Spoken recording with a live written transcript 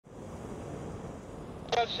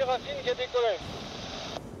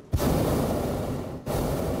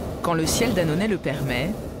Quand le ciel d'Annonay le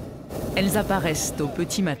permet, elles apparaissent au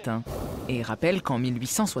petit matin et rappellent qu'en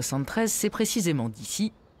 1873, c'est précisément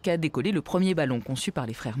d'ici qu'a décollé le premier ballon conçu par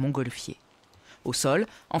les frères Montgolfières. Au sol,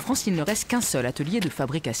 en France, il ne reste qu'un seul atelier de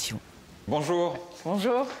fabrication. Bonjour.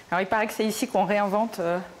 Bonjour. Alors il paraît que c'est ici qu'on réinvente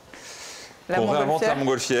la Qu'on réinvente Montgolfière. la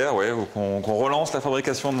Montgolfière, ouais, ou qu'on relance la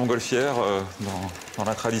fabrication de Montgolfières dans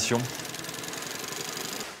la tradition.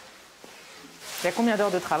 Il y a combien d'heures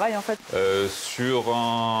de travail en fait? Sur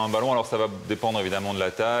un ballon, alors ça va dépendre évidemment de la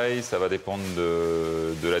taille, ça va dépendre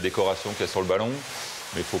de la décoration qu'il y a sur le ballon,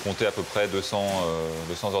 mais il faut compter à peu près 200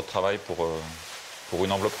 heures de travail pour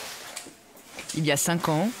une enveloppe. Il y a 5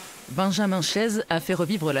 ans, Benjamin Chaize a fait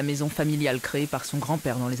revivre la maison familiale créée par son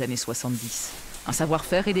grand-père dans les années 70. Un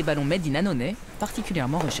savoir-faire et des ballons made in Annonay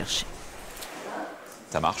particulièrement recherchés.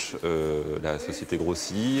 Ça marche, la société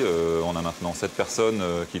grossit, on a maintenant 7 personnes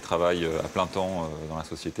qui travaillent à plein temps dans la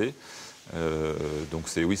société. Donc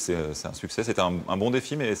oui, c'est un succès, c'était un bon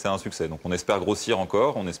défi, mais c'est un succès. Donc on espère grossir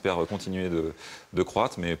encore, on espère continuer de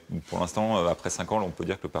croître, mais pour l'instant, après 5 ans, on peut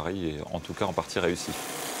dire que le pari est en tout cas en partie réussi.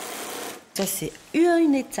 Ça, c'est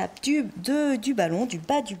une étape du ballon, du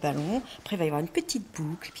bas du ballon. Après, il va y avoir une petite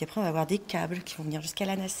boucle, puis après, on va avoir des câbles qui vont venir jusqu'à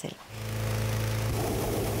la nacelle.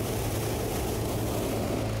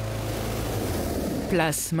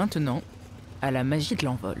 Place maintenant à la magie de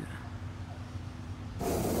l'envol.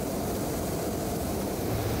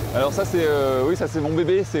 Alors ça, c'est mon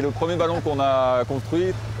bébé, c'est le premier ballon qu'on a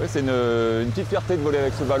construit. Ouais, c'est une petite fierté de voler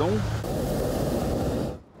avec ce ballon.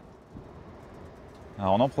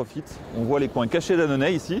 Alors on en profite, on voit les coins cachés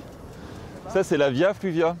d'Annonay ici. Ça c'est la Via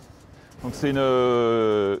Fluvia. Donc c'est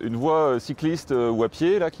une voie cycliste ou à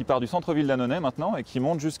pied là, qui part du centre-ville d'Annonay maintenant et qui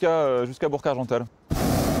monte jusqu'à Bourg-Argental.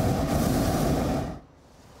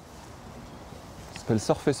 Ça s'appelle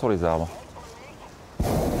surfer sur les arbres.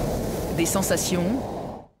 Des sensations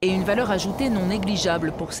et une valeur ajoutée non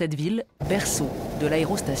négligeable pour cette ville, berceau de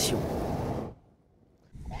l'aérostation.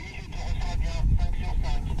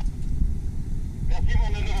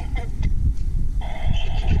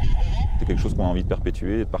 C'est quelque chose qu'on a envie de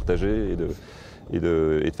perpétuer, de partager et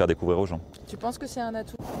de faire découvrir aux gens. Tu penses que c'est un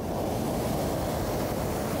atout?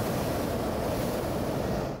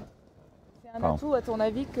 C'est un atout, à ton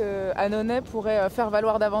avis, que Annonay pourrait faire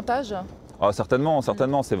valoir davantage? Ah, certainement.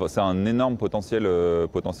 C'est un énorme potentiel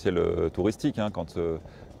touristique hein, quand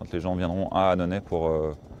les gens viendront à Annonay pour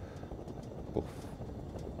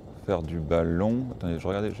faire du ballon. Attendez, je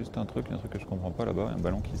regardais juste un truc que je ne comprends pas là-bas, un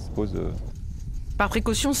ballon qui se pose... Par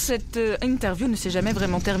précaution, cette interview ne s'est jamais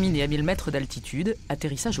vraiment terminée à 1000 mètres d'altitude.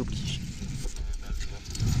 Atterrissage oblige.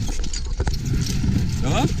 Ça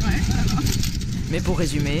va? Ouais, ça va. Mais pour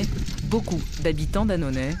résumer, beaucoup d'habitants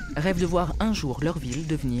d'Annonay rêvent de voir un jour leur ville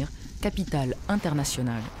devenir capitale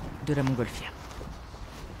internationale de la Montgolfière.